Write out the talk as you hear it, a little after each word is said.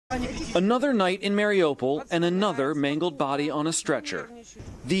Another night in Mariupol and another mangled body on a stretcher.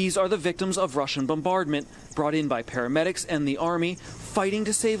 These are the victims of Russian bombardment brought in by paramedics and the army fighting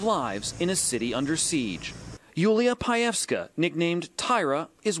to save lives in a city under siege. Yuliia Paievska, nicknamed Tyra,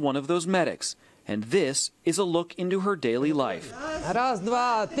 is one of those medics. And this is a look into her daily life. Раз,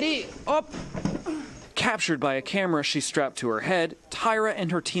 два, три, оп! Captured by a camera she strapped to her head, Tyra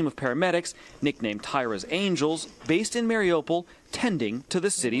and her team of paramedics, nicknamed Tyra's Angels, based in Mariupol, tending to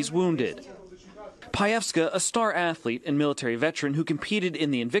the city's wounded. Paievska, a star athlete and military veteran who competed in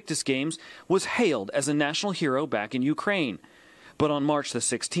the Invictus Games, was hailed as a national hero back in Ukraine. But on March the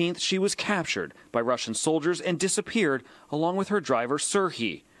 16th, she was captured by Russian soldiers and disappeared along with her driver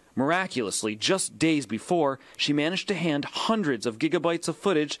Serhiy. Miraculously, just days before, she managed to hand hundreds of gigabytes of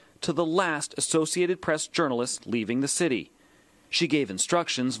footage to the last Associated Press journalist leaving the city. She gave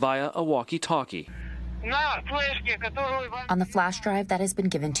instructions via a walkie-talkie. On the flash drive that has been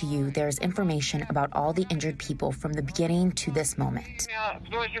given to you, there's information about all the injured people from the beginning to this moment.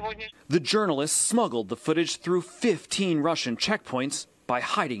 The journalist smuggled the footage through 15 Russian checkpoints by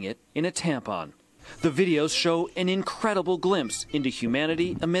hiding it in a tampon. The videos show an incredible glimpse into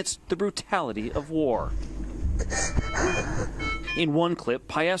humanity amidst the brutality of war. In one clip,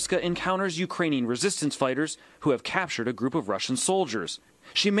 Paievska encounters Ukrainian resistance fighters who have captured a group of Russian soldiers.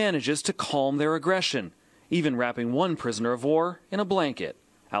 She manages to calm their aggression, even wrapping one prisoner of war in a blanket.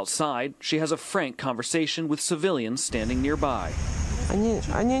 Outside, she has a frank conversation with civilians standing nearby.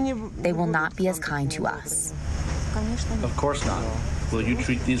 They will not be as kind to us. Of course not. Will you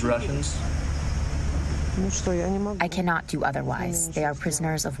treat these Russians? I cannot do otherwise. They are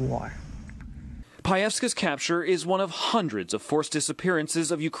prisoners of war. Paievska's capture is one of hundreds of forced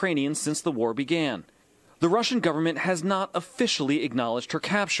disappearances of Ukrainians since the war began. The Russian government has not officially acknowledged her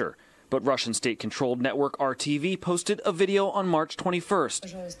capture, but Russian state-controlled network RTV posted a video on March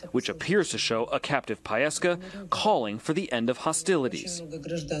 21st, which appears to show a captive Paievska calling for the end of hostilities.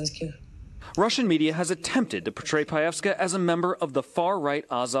 Russian media has attempted to portray Paievska as a member of the far-right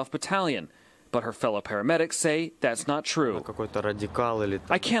Azov battalion, but her fellow paramedics say that's not true.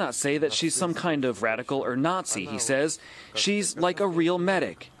 I cannot say that she's some kind of radical or Nazi, he says. She's like a real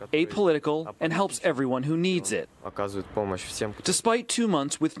medic, apolitical, and helps everyone who needs it. Despite 2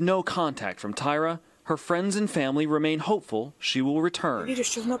 months with no contact from Tyra, her friends and family remain hopeful she will return.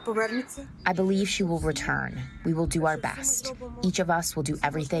 I believe she will return. We will do our best. Each of us will do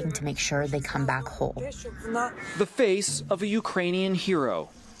everything to make sure they come back whole. The face of a Ukrainian hero,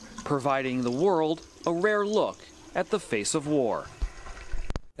 providing the world a rare look at the face of war.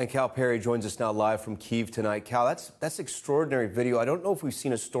 And Cal Perry joins us now live from Kyiv tonight. Cal, that's extraordinary video. I don't know if we've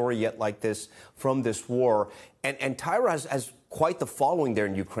seen a story yet like this from this war. And Tyra has quite the following there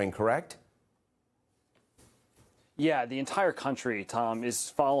in Ukraine, correct? Yeah, the entire country, Tom,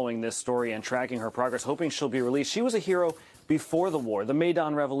 is following this story and tracking her progress, hoping she'll be released. She was a hero before the war. The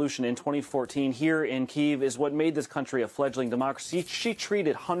Maidan Revolution in 2014 here in Kyiv is what made this country a fledgling democracy. She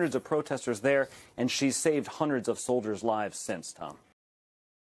treated hundreds of protesters there, and she's saved hundreds of soldiers' lives since, Tom.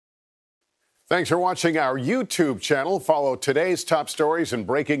 Thanks for watching our YouTube channel. Follow today's top stories and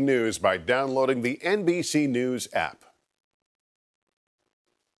breaking news by downloading the NBC News app.